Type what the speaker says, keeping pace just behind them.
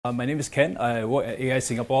My name is Ken. I work at AI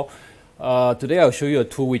Singapore. Today I'll show you a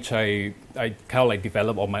tool which I kind of like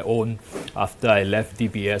developed on my own after I left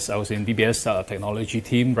DBS. I was in DBS technology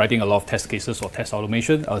team writing a lot of test cases for test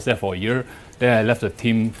automation. I was there for a year. Then I left the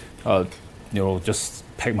team, just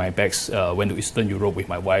packed my bags, went to Eastern Europe with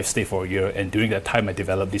my wife, stayed for a year. And during that time, I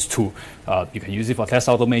developed this tool. You can use it for test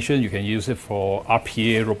automation. You can use it for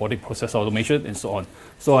RPA, robotic process automation, and so on.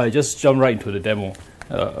 So I just jump right into the demo.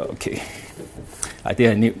 Okay. I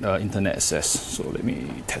think I need internet access, so let me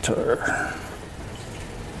tether.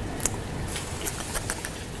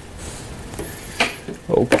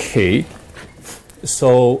 Okay,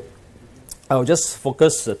 so I'll just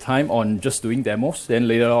focus the time on just doing demos, then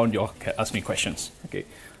later on you can ask me questions. Okay,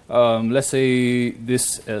 let's say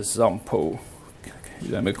this example. Okay,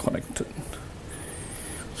 let me connect it.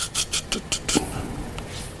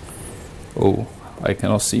 Oh, I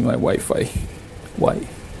cannot see my Wi-Fi. Why?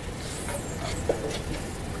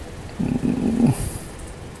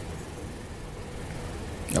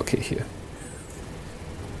 Okay, here.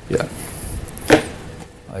 Yeah.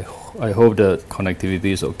 I hope the connectivity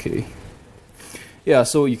is okay. Yeah,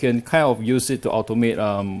 so you can kind of use it to automate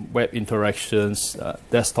web interactions,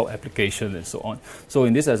 desktop application, and so on. So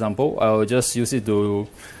in this example, I'll just use it to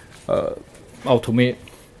automate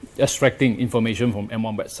extracting information from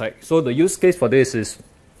M1 website. So the use case for this is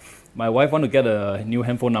my wife want to get a new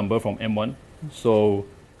handphone number from M1. So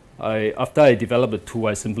after I develop the tool,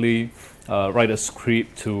 I simply write a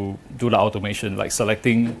script to do the automation, like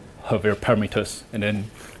selecting her parameters, and then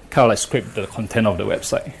kind of like script the content of the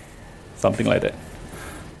website, something like that.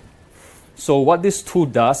 So what this tool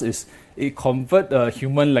does is it converts a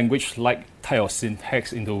human language-like type of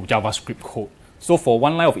syntax into JavaScript code. So for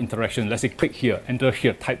one line of interaction, let's say click here, enter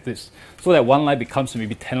here, type this. So that one line becomes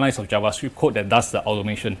maybe 10 lines of JavaScript code that does the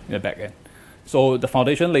automation in the back end. So the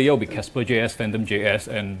foundation layer will be Casper.js, Phantom.js,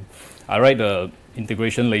 and I write the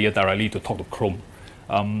integration layer directly to talk to Chrome.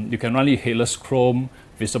 You can run it headless Chrome,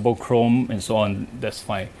 visible Chrome, and so on. That's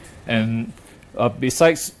fine. And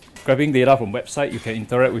besides grabbing data from website, you can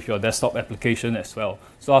interact with your desktop application as well.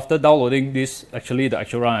 So after downloading this, actually the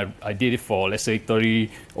actual run, I did it for, let's say,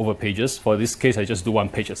 30 over pages. For this case, I just do one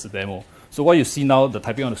page as a demo. So what you see now, the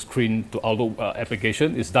typing on the screen to Outlook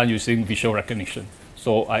application is done using visual recognition.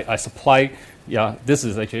 So I supply, yeah, this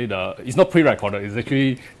is actually it's not pre-recorded, it's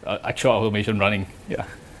actually actual automation running, yeah.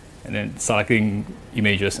 And then selecting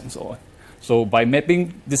images and so on. So by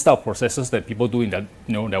mapping this type of processes that people do in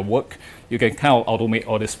their work, you can kind of automate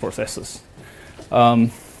all these processes.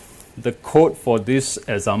 The code for this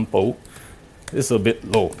example is a bit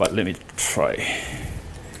low, but let me try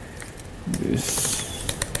this.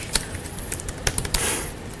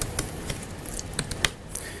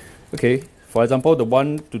 Okay. For example, the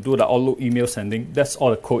one to do the Outlook email sending, that's all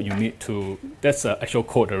the code you need to, that's the actual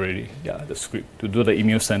code already, yeah, the script to do the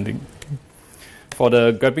email sending. For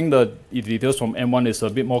the grabbing the details from M1 is a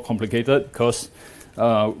bit more complicated because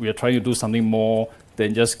we are trying to do something more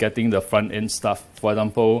than just getting the front end stuff. For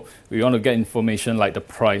example, we want to get information like the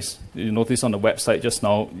price. You notice on the website just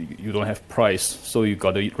now, you don't have price, so you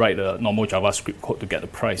got to write a normal JavaScript code to get the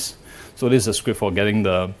price. So this is a script for getting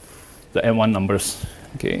the M1 numbers,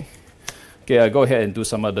 okay. Okay, I'll go ahead and do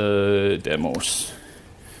some other demos.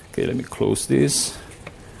 Okay, let me close this.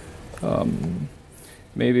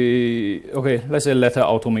 Maybe, okay, let's say letter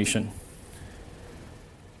automation.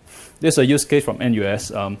 There's a use case from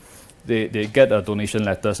NUS. They get donation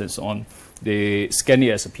letters and so on. They scan it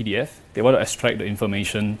as a PDF. They want to extract the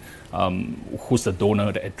information, who's the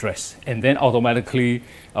donor, the address, and then automatically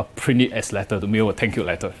print it as letter to mail a thank you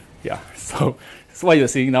letter. Yeah, so what you're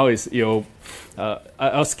seeing now is,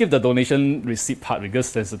 I'll skip the donation receipt part because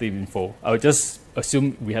sensitive info. I'll just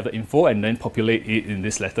assume we have the info and then populate it in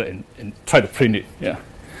this letter and try to print it, yeah.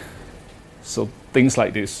 So things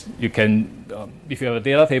like this, you can, if you have a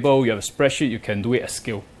data table, you have a spreadsheet, you can do it at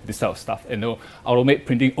scale, this type of stuff, and automate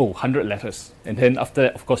printing, 100 letters. And then after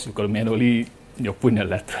that, of course, you've got to manually put in a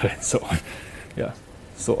letter and so on. Yeah,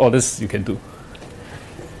 so all this you can do.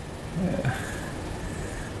 Yeah.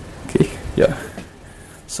 Okay, yeah.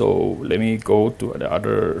 So let me go to the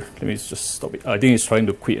other, let me just stop it. I think it's trying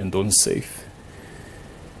to quit and don't save.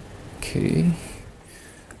 Okay.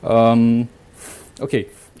 Okay,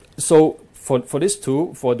 so for this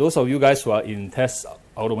tool, for those of you guys who are in test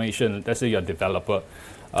automation, let's say you're a developer,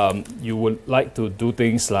 you would like to do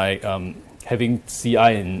things like having CI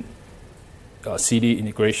and CD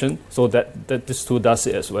integration, so that this tool does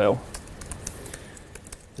it as well.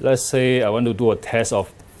 Let's say I want to do a test of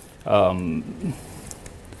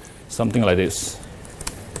something like this.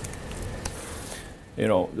 You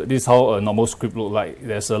know, this is how a normal script look like.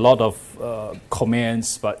 There's a lot of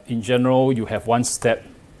commands, but in general, you have one step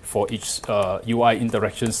for each UI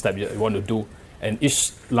interaction step that you want to do. And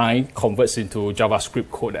each line converts into JavaScript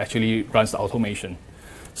code that actually runs the automation.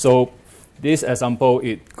 So this example,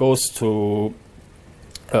 it goes to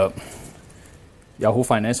Yahoo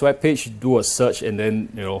Finance webpage, do a search, and then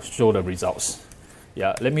show the results.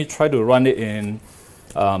 Yeah, let me try to run it in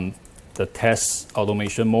the test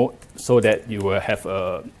automation mode so that you will have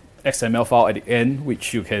a XML file at the end,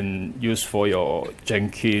 which you can use for your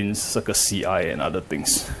Jenkins, Circus CI, and other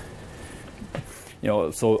things.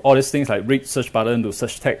 So all these things like read search button to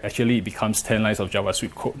search tag actually becomes 10 lines of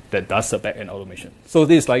JavaScript code that does the backend automation. So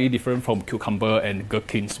this is slightly different from Cucumber and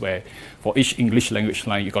Gherkins, where for each English language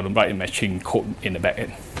line, you got to write a matching code in the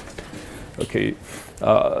backend. Okay,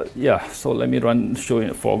 yeah, so let me show in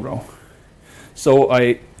the foreground. So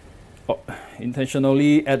I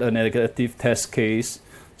intentionally add a negative test case.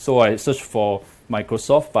 So I search for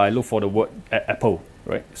Microsoft, but I look for the word Apple,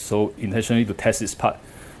 right? So intentionally to test this part.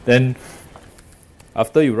 Then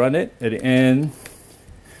after you run it, at the end,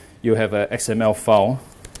 you have an XML file,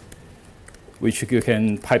 which you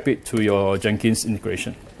can pipe it to your Jenkins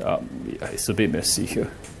integration. Yeah, it's a bit messy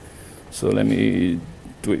here. So let me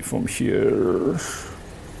do it from here.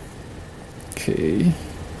 Okay.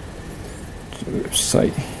 The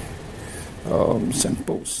website.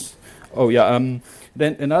 Samples. Oh yeah,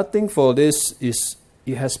 then another thing for this is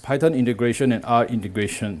it has Python integration and R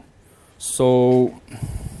integration. So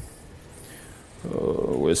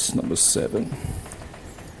where's number 7?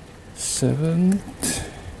 7.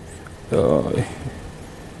 I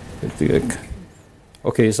think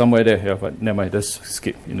okay, somewhere there. Yeah, but never mind. Let's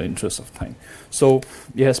skip in the interest of time. So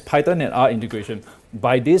it has Python and R integration.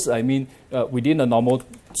 By this, I mean within a normal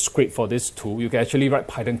script for this tool, you can actually write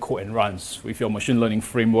Python code and runs with your machine learning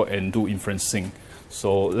framework and do inferencing.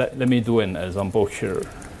 So let me do an example here.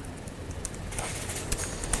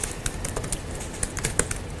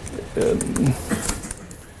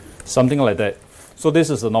 Something like that. So this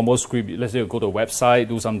is a normal script. Let's say you go to a website,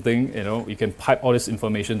 do something, you can pipe all this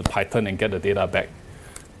information to Python and get the data back.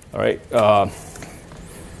 All right.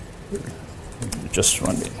 Just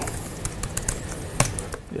run it.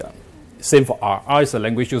 Yeah. Same for R. R is a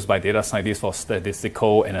language used by data scientists for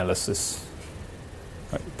statistical analysis.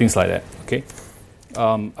 Right. Things like that. Okay.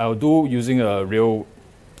 I'll do using a real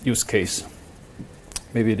use case.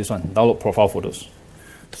 Maybe this one. Download profile photos.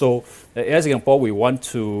 So as Singapore, we want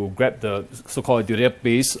to grab the so-called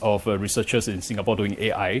database of researchers in Singapore doing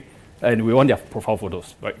AI, and we want their profile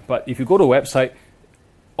photos, right? But if you go to a website,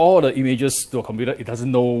 all the images to a computer, it doesn't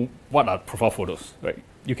know what are profile photos, right?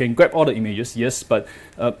 You can grab all the images, yes, but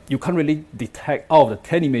you can't really detect out of the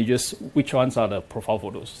 10 images which ones are the profile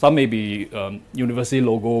photos. Some may be university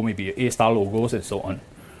logo, maybe A-star logos, and so on.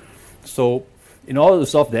 So in order to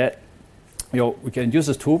solve that, we can use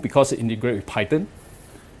this tool because it integrates with Python.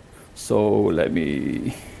 So let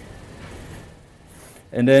me,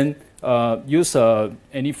 and then use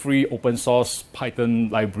any free open source Python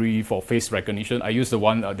library for face recognition. I use the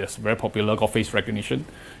one that's very popular called face recognition.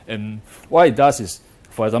 And what it does is,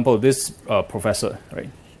 for example, this professor, right?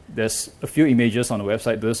 There's a few images on the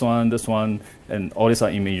website, this one, and all these are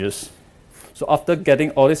images. So after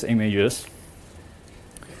getting all these images,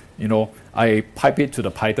 I pipe it to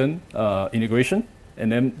the Python integration, and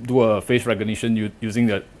then do a face recognition using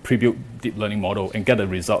the pre-built deep learning model and get the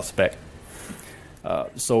results back.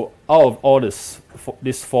 So out of all these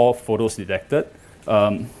 4 photos detected,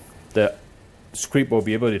 the script will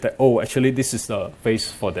be able to detect, oh, actually this is the face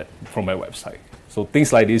for that from my website. So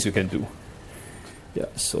things like this you can do. Yeah,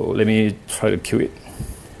 so let me try to queue it.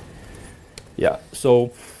 Yeah,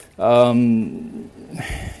 so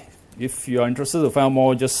if you are interested to find out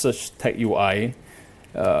more, just search TagUI.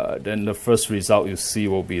 Then the first result you see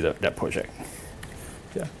will be that project.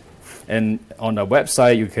 Yeah, and on the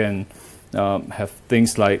website you can have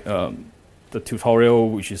things like the tutorial,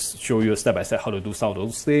 which is show you step by step how to do some of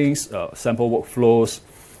those things, sample workflows,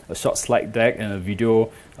 a short slide deck, and a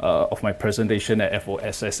video of my presentation at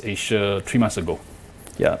FOSS Asia 3 months ago.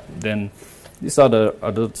 Yeah, then these are the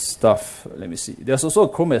other stuff. Let me see. There's also a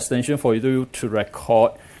Chrome extension for you to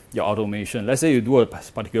record your automation. Let's say you do a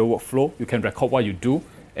particular workflow, you can record what you do,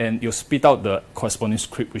 and you'll spit out the corresponding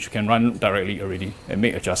script, which you can run directly already and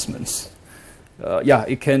make adjustments. Yeah,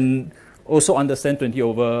 it can also understand 20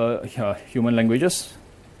 over human languages.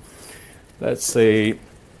 Let's say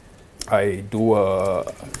I do a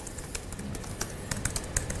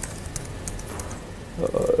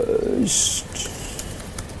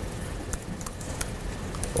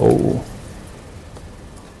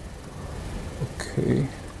okay.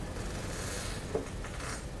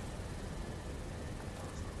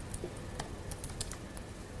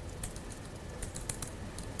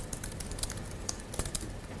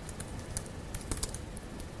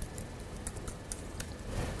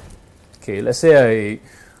 Okay, let's say I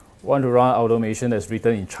want to run automation that's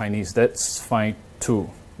written in Chinese. That's fine too.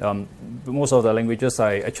 Most of the languages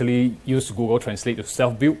I actually use Google Translate to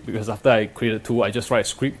self-build, because after I create a tool, I just write a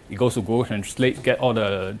script. It goes to Google Translate, get all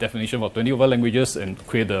the definition for 20 over languages, and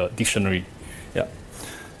create a dictionary. Yeah.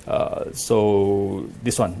 So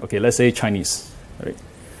this one, okay, let's say Chinese. All right.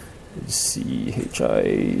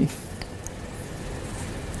 CHI.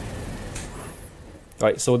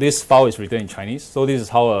 Right, so this file is written in Chinese. So this is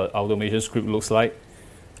how an automation script looks like.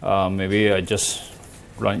 Maybe I just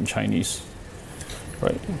run in Chinese.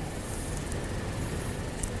 Right.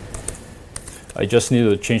 I just need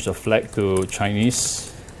to change the flag to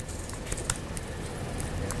Chinese.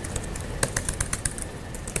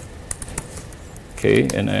 Okay,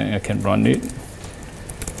 and then I can run it.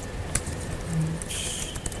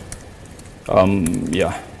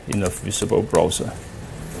 Yeah, in a visible browser.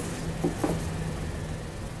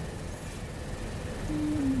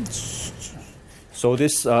 So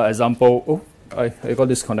this example, oh, I got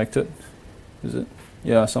disconnected. Is it?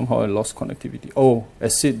 Yeah, somehow I lost connectivity. Oh,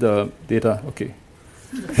 exceed the data. Okay.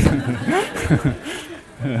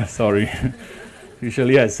 Sorry.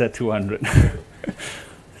 Usually I set 200.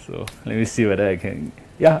 So let me see whether I can.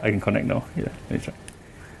 Yeah, I can connect now. Yeah, let me try.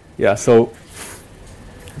 Yeah, so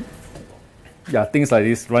yeah, things like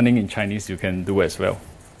this running in Chinese you can do as well.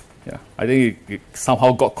 Yeah, I think it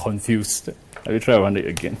somehow got confused. Let me try to run it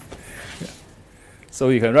again. Yeah. So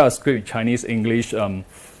you can write a script in Chinese, English,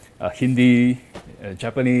 Hindi,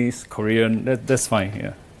 Japanese, Korean. That's fine.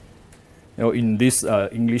 Yeah. You know, in this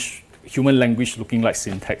English human language looking like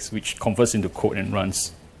syntax, which converts into code and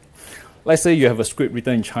runs. Let's say you have a script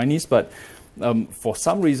written in Chinese, but for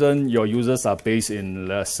some reason your users are based in,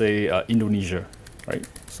 let's say, Indonesia, right?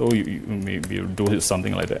 So you maybe do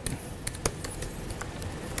something like that.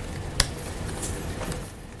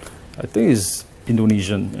 I think it's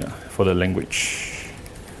Indonesian, yeah, for the language.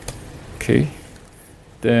 Okay.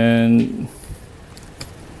 Then,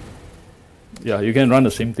 yeah, you can run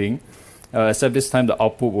the same thing, except this time the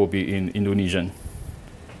output will be in Indonesian.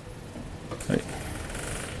 Right.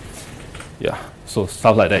 Yeah, so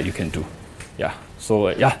stuff like that you can do. Yeah, so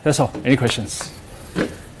yeah, that's all. Any questions?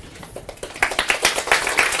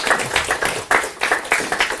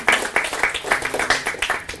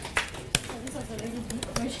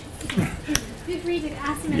 Feel free to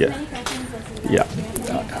ask him as many questions as you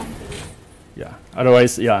like. Yeah.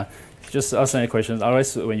 Otherwise, yeah, just ask any questions.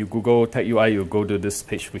 Otherwise, when you Google TagUI, you go to this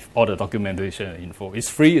page with all the documentation and info. It's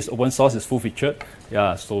free, it's open source, it's full-featured.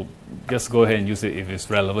 Yeah, so just go ahead and use it if it's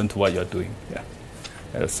relevant to what you're doing.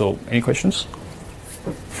 Yeah. So, any questions?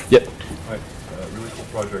 Yep. Hi, really cool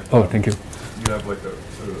project. Oh, thank you. You have like a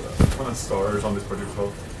sort of a ton of stars on this project as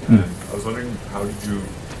well. And I was wondering, how did you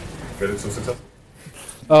get it so successful?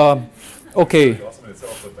 Okay. It's awesome in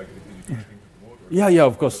itself, but like, did you do anything to promote? Yeah,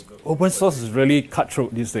 of course. Open source is really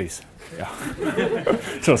cutthroat these days. Yeah.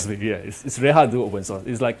 Trust me, yeah. It's very hard to do open source.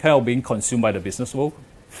 It's like kind of being consumed by the business world.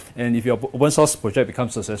 And if your open source project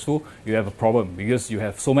becomes successful, you have a problem because you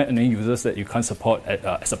have so many users that you can't support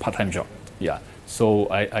as a part-time job. Yeah. So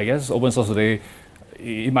I guess open source today,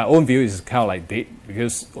 in my own view, is kind of like dead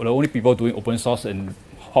because the only people doing open source and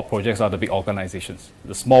hot projects are the big organizations.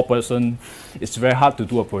 The small person, it's very hard to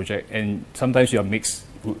do a project, and sometimes you're mixed.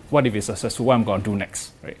 What if it's successful? What I'm going to do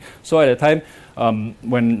next, right? So at the time,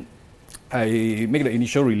 when I make the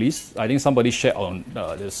initial release, I think somebody shared on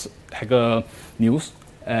this Hacker News,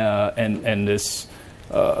 and this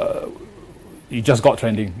it just got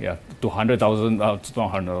trending, yeah, to 100,000,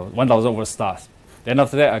 1,000 over stars. Then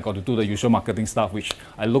after that, I got to do the usual marketing stuff, which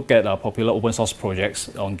I look at popular open source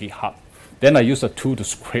projects on GitHub. Then I use a tool to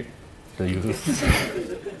scrape the users.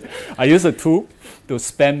 I use a tool to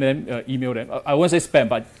spam them, email them. I won't say spam,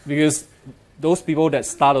 but because those people that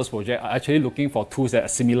start those projects are actually looking for tools that are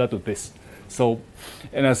similar to this. So,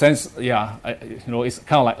 in a sense, yeah, it's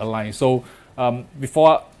kind of like a line. So,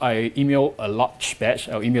 before I email a large batch,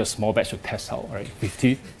 I'll email a small batch to test out, right?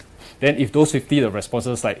 50. Then, if those 50, the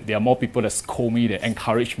responses, like there are more people that call me, that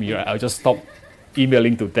encourage me, right? I'll just stop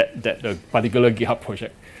emailing to that particular GitHub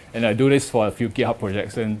project. And I do this for a few GitHub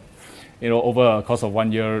projects, and over a course of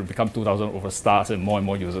 1 year, become 2,000 over stars and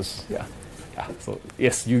more users. Yeah. So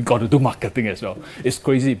yes, you got to do marketing as well. It's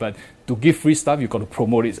crazy, but to give free stuff, you got to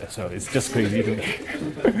promote it as well. It's just crazy to me.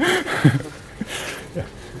 Yeah.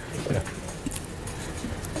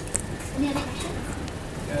 Any other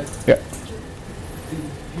questions? Yeah.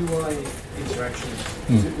 The UI interactions,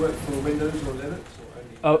 does it work for Windows or Linux?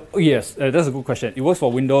 Yes, that's a good question. It works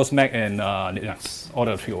for Windows, Mac, and Linux, all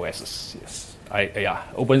the 3 OSs. Yes,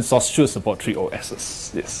 open source should support 3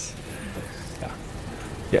 OSs. Yes,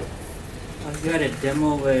 yeah. You had a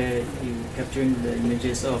demo where you capturing the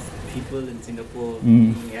images of people in Singapore,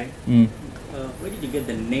 right? Where did you get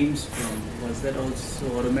the names from? Was that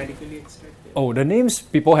also automatically extracted? Oh, the names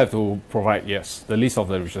people have to provide, yes, the list of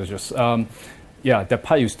the researchers. Yeah, that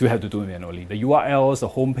part you still have to do manually. The URLs, the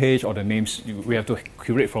homepage, or the names, we have to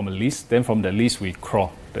curate from a list. Then from the list, we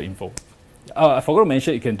crawl the info. I forgot to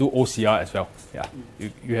mention, you can do OCR as well. Yeah,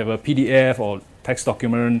 you have a PDF or text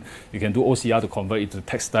document, you can do OCR to convert it to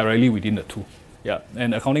text directly within the tool. Yeah,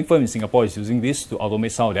 and accounting firm in Singapore is using this to automate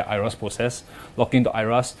some of their IRAS process, log into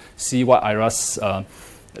IRAS, see what IRAS,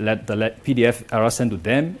 let PDF IRAS send to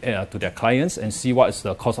them, to their clients, and see what is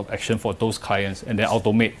the course of action for those clients, and then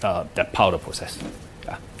automate that part of the process.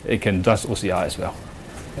 Yeah, it can do OCR as well.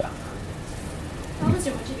 Yeah. What was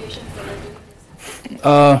your motivation for doing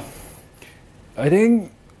this? I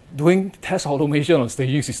think doing test automation on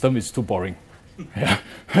staging system is too boring. Yeah,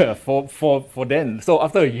 for them. So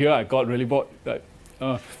after a year, I got really bored. Like,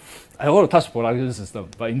 I want to touch production system,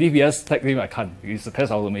 but in DBS tech team I can't. It's a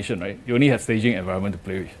test automation, right? You only have staging environment to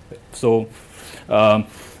play with. So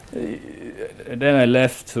then I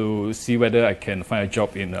left to see whether I can find a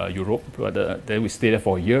job in Europe. But then we stayed there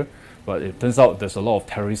for a year. But it turns out there's a lot of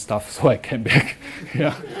terrorist stuff, so I came back.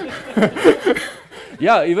 Yeah.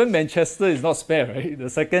 Yeah, even Manchester is not spared, right? The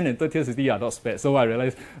second and third tier city are not spared. So I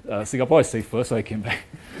realized Singapore is safer, so I came back.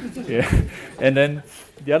 Yeah. And then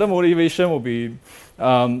the other motivation will be,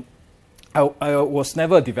 I was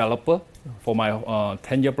never a developer for my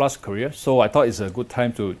 10-year plus career, so I thought it's a good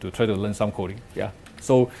time to try to learn some coding. Yeah.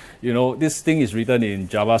 So, you know, this thing is written in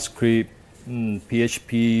JavaScript,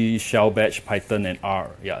 PHP, Shell Batch, Python, and R.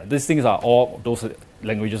 Yeah, these things are all those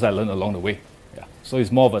languages I learned along the way. Yeah. So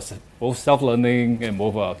it's more of a both self-learning and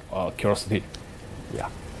more of a curiosity. Yeah.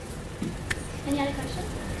 Any other questions?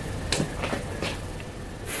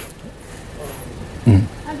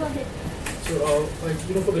 I'll go ahead. So, like,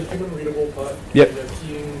 you know, for the human readable part, yep. the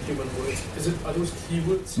keying human words, are those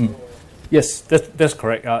keywords? Or? Yes, that's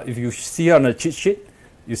correct. If you see on the cheat sheet,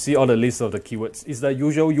 you see all the list of the keywords. It's the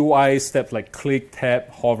usual UI steps like click, tap,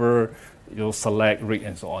 hover, select, read,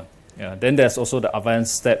 and so on. Yeah. Then there's also the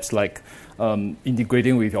advanced steps like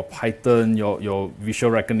integrating with your Python, your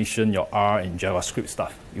visual recognition, your R, and JavaScript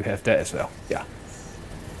stuff. You have that as well. Yeah.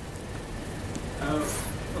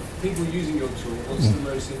 Of people using your tool, what's the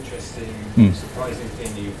most interesting, surprising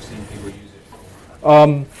thing you've seen people use it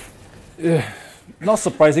for? Not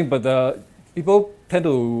surprising, but people tend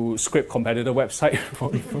to scrape competitor website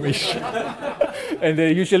for information, and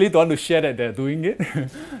they usually don't want to share that they're doing it.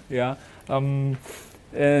 Yeah, and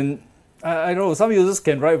I don't know, some users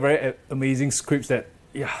can write very amazing scripts that,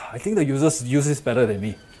 yeah, I think the users use this better than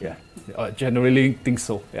me. Yeah, generally think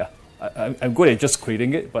so. Yeah, I'm good at just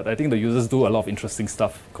creating it, but I think the users do a lot of interesting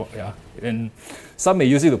stuff. Yeah, and some may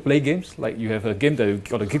use it to play games. Like you have a game that you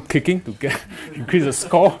got to keep clicking to get increase the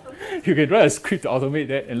score. You can write a script to automate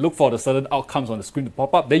that and look for the certain outcomes on the screen to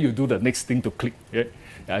pop up. Then you do the next thing to click.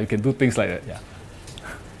 Yeah, you can do things like that. Yeah.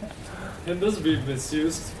 Can this be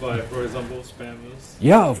misused by, for example, spammers?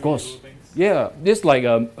 Yeah, of course. Yeah, just like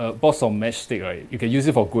a box of matchstick, right? You can use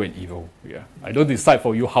it for good and evil. Yeah, I don't decide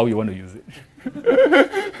for you how you want to use it.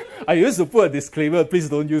 I used to put a disclaimer, please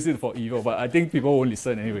don't use it for evil, but I think people won't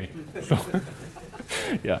listen anyway. So,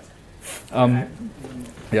 yeah.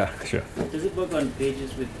 Yeah, sure. Does it work on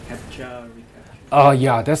pages with captcha or reCAPTCHA?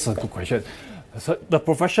 Yeah, that's a good question. So the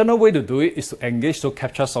professional way to do it is to engage those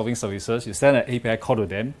captcha solving services. You send an API call to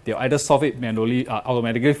them. They'll either solve it manually,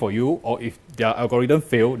 automatically for you, or if their algorithm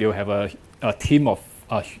fail, they'll have a team of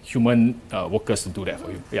human workers to do that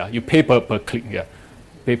for you. Yeah, you pay per click. Yeah,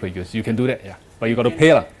 pay per use. You can do that. Yeah, but you got to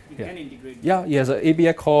pay lah. You can integrate. Yeah, yes, an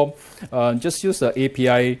API call. Just use the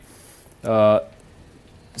API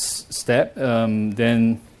step.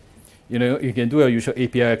 Then you can do a usual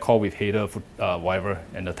API call with header, whatever,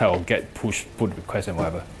 and the type of get, push, put request, and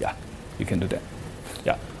whatever. Yeah, you can do that.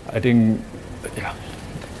 Yeah, I think, yeah.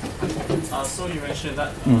 So you mentioned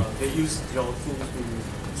that they use your tool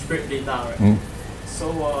to scrape data, right?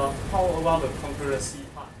 So how about the concurrency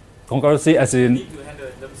part? Concurrency as in? They need to handle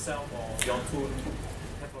it themselves or your tool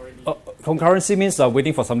have already? Concurrency means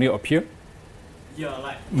waiting for somebody to appear? Yeah,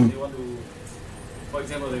 like they want to, for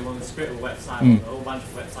example, they want to scrape a website, a whole bunch of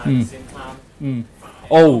websites at the same time.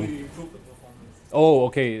 Oh. How do you improve the performance? Oh,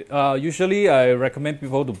 okay. Usually, I recommend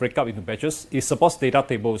people to break up into batches. It supports data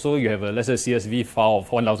table, so you have a, let's say, CSV file of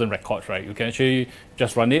 1,000 records, right? You can actually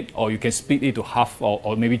just run it, or you can split it to half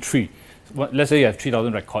or maybe 3. Let's say you have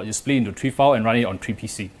 3,000 records. You split into 3 files and run it on 3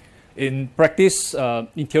 PC. In practice,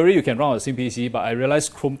 in theory, you can run on the same PC, but I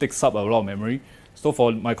realized Chrome takes up a lot of memory. So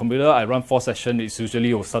for my computer, I run 4 sessions. It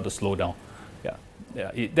usually will start to slow down. Yeah.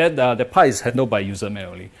 Yeah, the part is handled by user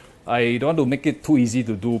manually. I don't want to make it too easy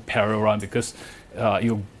to do parallel run because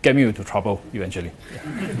you'll get me into trouble eventually.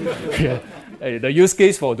 Yeah. Yeah. The use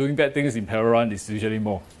case for doing bad things in parallel run is usually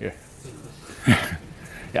more. Yeah.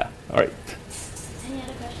 Yeah. All right. Any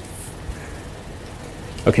other questions?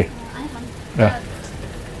 Okay. I have one. Yeah.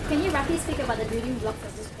 Can you roughly speak about the building blocks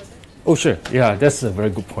of this project? Oh, sure. Yeah, that's a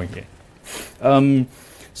very good point. Yeah.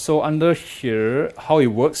 So under here, how it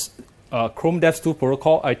works, Chrome Dev2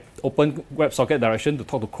 protocol, I open WebSocket direction to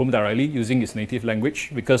talk to Chrome directly using its native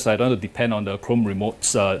language because I don't want to depend on the Chrome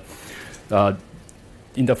remote's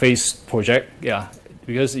interface project. Yeah,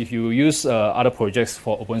 because if you use other projects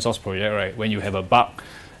for open source project, right, when you have a bug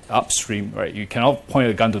upstream, right, you cannot point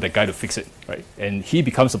a gun to that guy to fix it, right, and he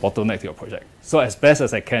becomes a bottleneck to your project. So as best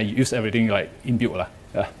as I can, use everything like inbuilt,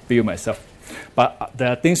 build myself. But there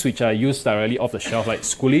are things which I use directly off the shelf, like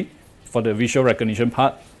Schooly for the visual recognition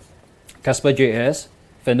part, Casper.js,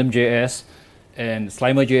 Phantom.js, and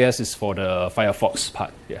Slimer.js is for the Firefox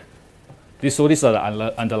part. Yeah, so these are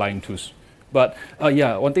the underlying tools. But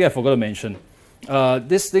yeah, one thing I forgot to mention.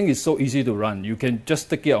 This thing is so easy to run. You can just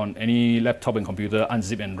stick it on any laptop and computer,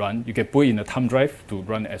 unzip and run. You can put it in a thumb drive to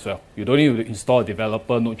run as well. You don't need to install a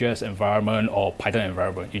developer Node.js environment or Python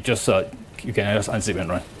environment. You just you can just unzip and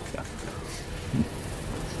run. Yeah.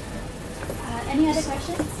 Any other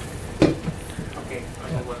questions? Okay, I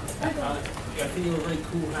have one. I think you're a very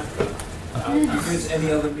cool hacker. If there's any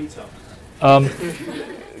other meetups?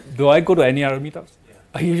 Do I go to any other meetups? Yeah.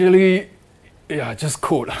 I usually, yeah, just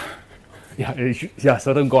code. Yeah,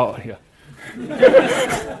 seldom go out here.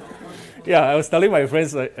 Yeah, I was telling my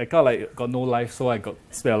friends I kind of like got no life, so I got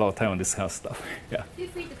spend a lot of time on this kind of stuff. Yeah. Feel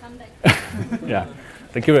free to come back. Yeah.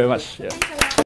 Thank you very much. Yeah. Thanks for